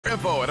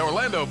Info at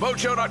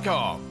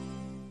OrlandoBoatShow.com.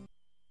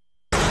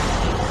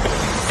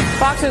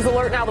 Fox News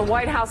alert now. The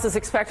White House is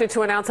expected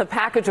to announce a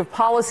package of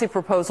policy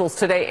proposals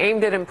today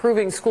aimed at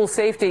improving school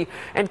safety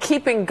and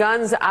keeping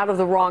guns out of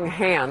the wrong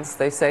hands,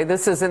 they say.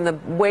 This is in the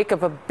wake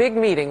of a big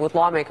meeting with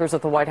lawmakers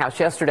at the White House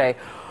yesterday,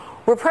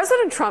 where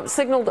President Trump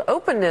signaled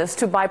openness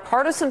to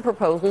bipartisan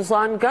proposals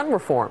on gun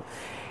reform.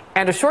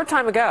 And a short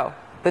time ago,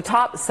 the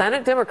top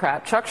Senate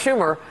Democrat, Chuck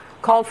Schumer,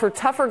 called for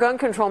tougher gun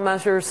control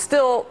measures.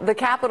 Still, the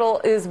Capitol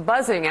is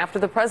buzzing after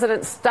the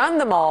president stunned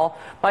them all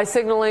by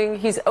signaling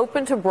he's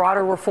open to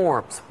broader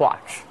reforms.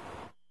 Watch.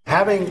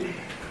 Having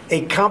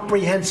a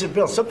comprehensive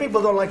bill. Some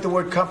people don't like the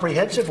word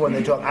comprehensive when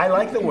they talk. I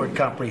like the word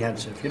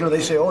comprehensive. You know,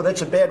 they say, oh,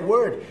 that's a bad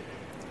word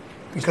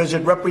because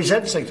it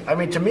represents things. I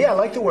mean, to me, I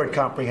like the word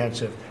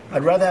comprehensive.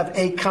 I'd rather have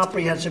a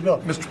comprehensive bill.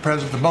 Mr.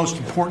 President, the most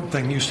important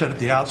thing you said at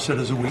the outset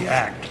is that we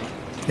act.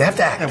 You have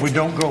to act. And we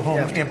don't go home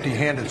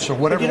empty-handed. So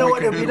whatever we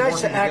can do to work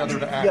together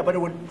to act. Yeah, but it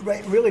would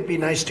really be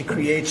nice to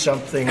create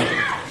something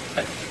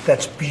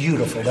that's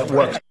beautiful, that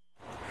works.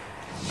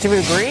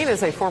 Jimmy Green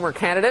is a former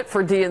candidate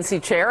for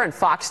DNC chair and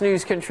Fox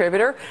News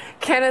contributor.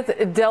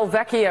 Kenneth Del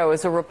Vecchio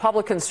is a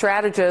Republican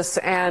strategist,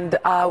 and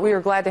we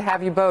are glad to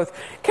have you both.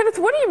 Kenneth,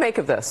 what do you make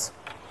of this?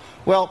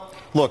 Well,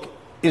 look,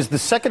 is the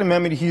Second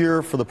Amendment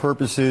here for the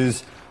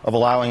purposes of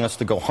allowing us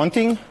to go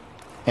hunting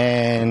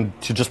and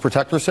to just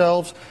protect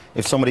ourselves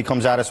if somebody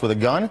comes at us with a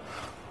gun?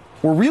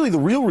 Or really the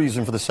real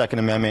reason for the Second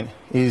Amendment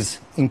is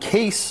in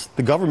case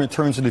the government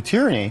turns into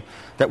tyranny,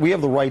 that we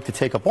have the right to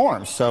take up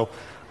arms. So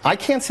I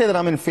can't say that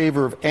I'm in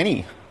favor of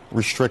any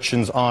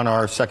restrictions on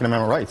our Second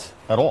Amendment rights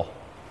at all.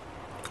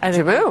 I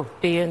think we'll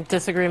be in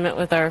disagreement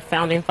with our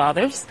founding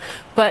fathers.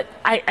 But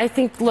I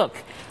think, look,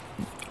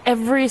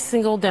 every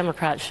single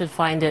Democrat should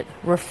find it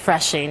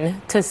refreshing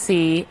to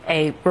see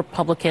a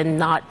Republican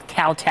not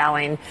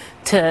kowtowing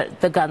to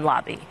the gun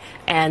lobby.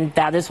 And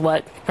that is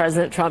what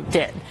President Trump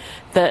did.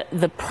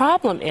 The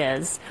problem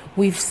is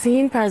we've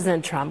seen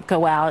President Trump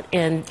go out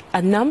in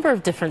a number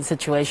of different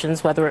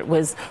situations, whether it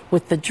was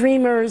with the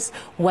Dreamers,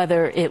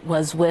 whether it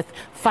was with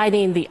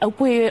fighting the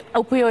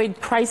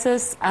opioid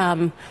crisis,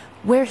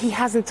 where he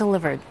hasn't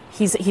delivered.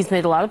 He's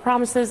made a lot of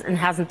promises and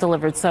hasn't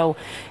delivered. So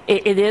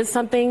it is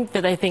something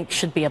that I think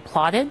should be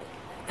applauded,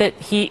 that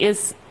he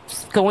is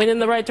going in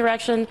the right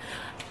direction.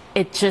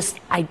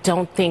 I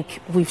don't think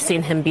we've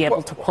seen him be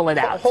able to pull it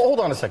out. Hold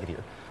on a second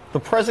here. The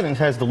president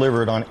has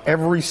delivered on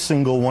every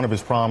single one of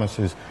his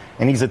promises,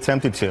 and he's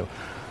attempted to.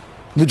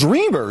 The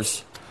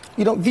Dreamers,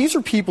 you know, these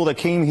are people that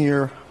came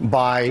here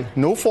by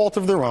no fault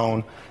of their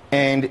own,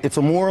 and it's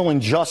a moral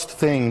and just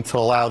thing to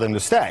allow them to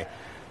stay.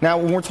 Now,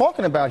 when we're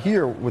talking about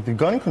here with the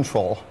gun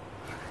control,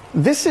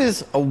 this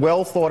is a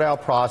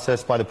well-thought-out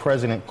process by the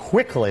president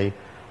quickly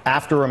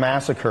after a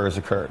massacre has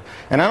occurred.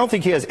 And I don't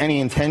think he has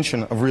any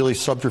intention of really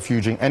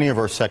subterfuging any of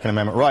our Second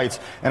Amendment rights.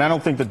 And I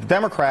don't think that the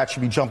Democrats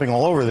should be jumping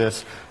all over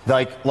this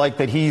like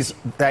that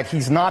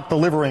he's not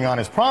delivering on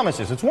his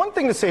promises. It's one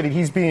thing to say that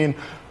he's being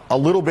a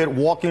little bit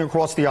walking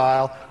across the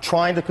aisle,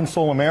 trying to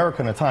console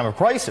America in a time of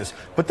crisis.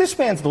 But this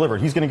man's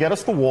delivered. He's going to get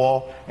us the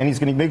wall, and he's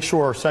going to make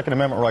sure our Second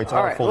Amendment rights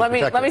are fully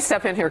protected. Let me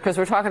step in here, because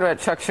we're talking about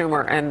Chuck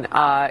Schumer, and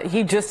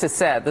he just has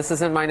said, this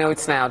is in my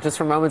notes now, just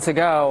from moments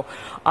ago,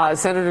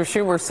 Senator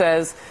Schumer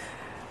says,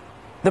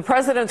 the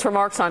president's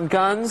remarks on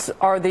guns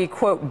are the,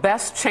 quote,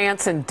 best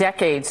chance in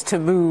decades to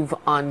move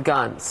on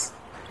guns.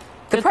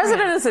 The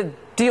president is a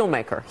deal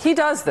maker. He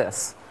does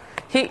this.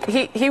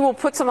 He will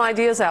put some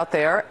ideas out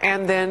there,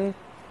 and then,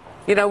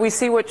 you know, we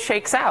see what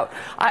shakes out.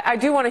 I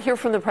do want to hear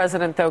from the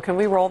president, though. Can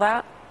we roll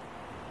that?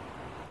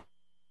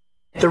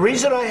 The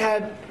reason I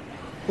had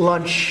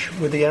lunch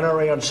with the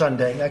NRA on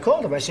Sunday, I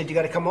called him. I said, you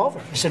got to come over.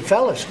 I said,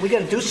 fellas, we got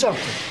to do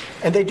something.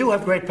 And they do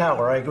have great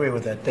power. I agree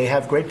with that. They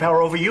have great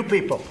power over you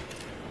people.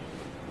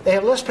 They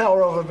have less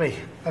power over me.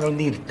 I don't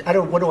need it.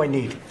 What do I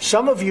need?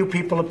 Some of you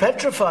people are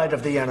petrified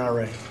of the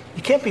NRA.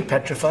 You can't be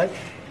petrified.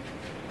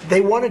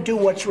 They want to do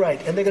what's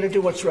right, and they're going to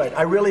do what's right.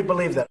 I really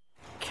believe that.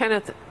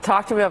 Kenneth,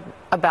 talk to me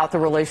about the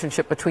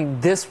relationship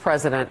between this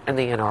president and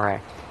the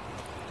NRA.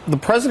 The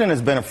president has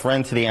been a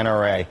friend to the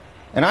NRA,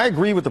 and I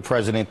agree with the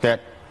president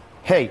that,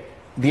 hey,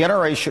 the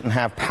NRA shouldn't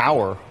have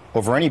power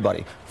over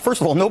anybody.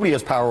 First of all, nobody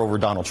has power over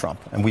Donald Trump,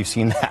 and we've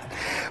seen that.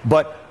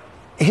 But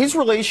his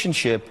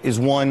relationship is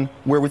one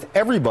where with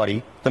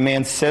everybody, the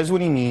man says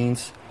what he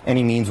means, and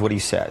he means what he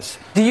says.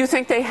 Do you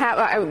think they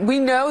have, we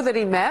know that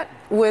he met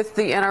with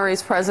the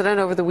NRA's president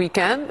over the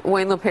weekend,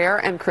 Wayne LaPierre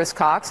and Chris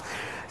Cox.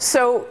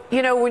 So,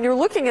 you know, when you're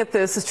looking at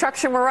this, is Chuck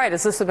Schumer right?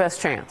 Is this the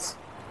best chance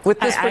with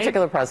this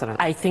particular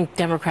president? I think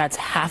Democrats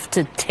have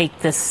to take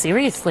this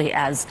seriously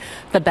as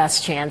the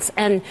best chance.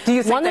 And do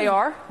you think they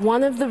are?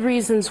 One of the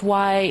reasons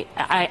why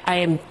I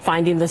am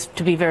finding this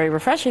to be very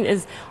refreshing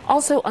is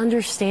also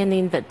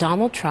understanding that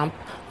Donald Trump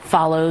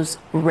follows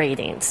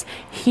ratings.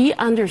 He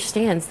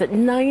understands that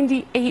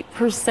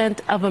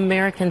 98% of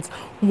Americans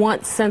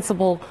want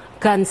sensible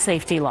gun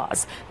safety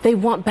laws. They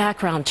want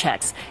background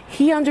checks.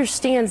 He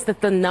understands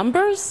that the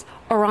numbers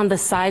are on the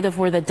side of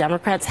where the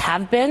Democrats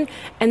have been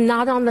and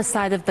not on the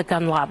side of the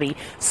gun lobby.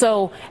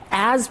 So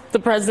as the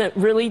president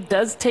really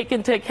does take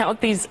into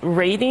account these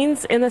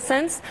ratings, in a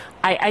sense,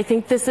 I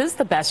think this is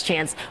the best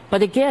chance.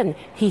 But again,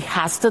 he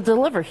has to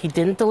deliver. He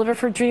didn't deliver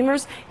for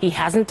Dreamers. He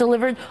hasn't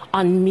delivered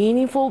on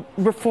meaningful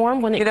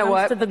reform when it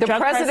comes to the drug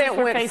crisis. The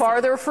president went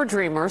farther for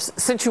Dreamers.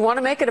 Since you want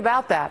to make it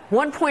about that,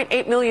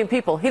 1.8 million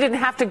people. He didn't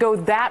have to go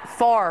that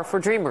far for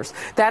Dreamers.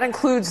 That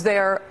includes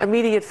their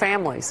immediate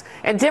families.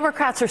 And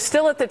Democrats are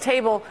still at the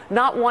table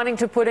not wanting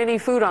to put any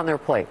food on their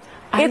plate.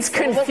 It's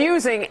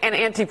confusing and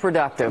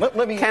anti-productive.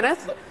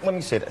 Kenneth? Let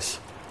me say this.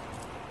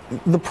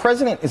 The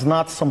president is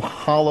not some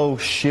hollow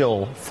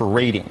shill for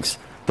ratings.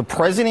 The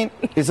president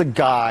is a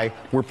guy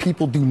where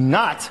people do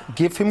not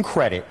give him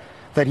credit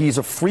that he's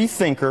a free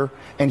thinker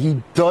and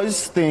he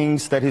does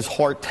things that his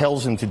heart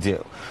tells him to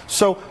do.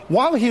 So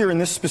while here in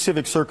this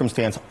specific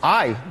circumstance,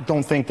 I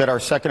don't think that our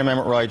Second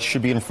Amendment rights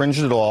should be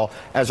infringed at all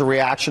as a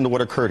reaction to what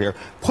occurred here.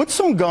 Put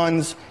some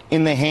guns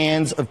in the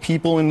hands of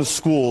people in the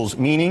schools,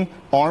 meaning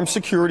armed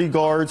security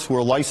guards who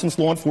are licensed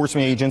law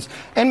enforcement agents,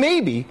 and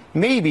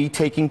maybe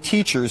taking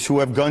teachers who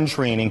have gun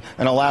training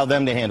and allow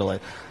them to handle it.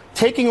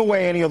 Taking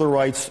away any other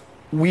rights,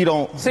 we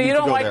don't. So you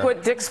don't like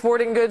what Dick's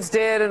Sporting Goods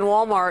did and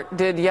Walmart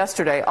did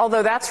yesterday,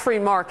 although that's free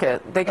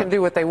market. They can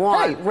do what they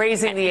want,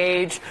 raising the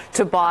age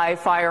to buy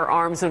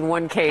firearms in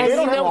one case. And do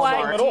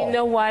you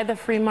know why the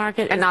free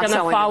market is going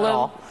to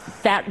follow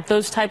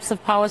those types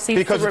of policies?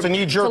 Because it's a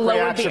knee-jerk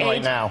reaction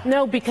right now.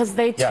 No, because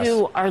they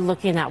too are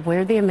looking at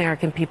where the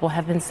American people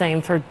have been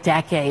saying for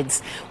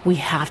decades, we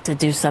have to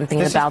do something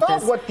about this.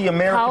 It's not what the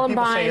American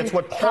people say, it's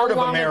what part of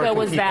American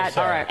people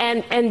say. All right.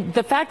 And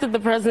the fact that the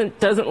president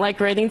doesn't like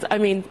ratings, I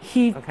mean,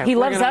 he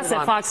loves us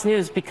at Fox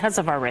News because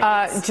of our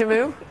ratings.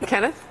 Jammu,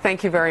 Kenneth,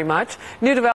 thank you very much. New development.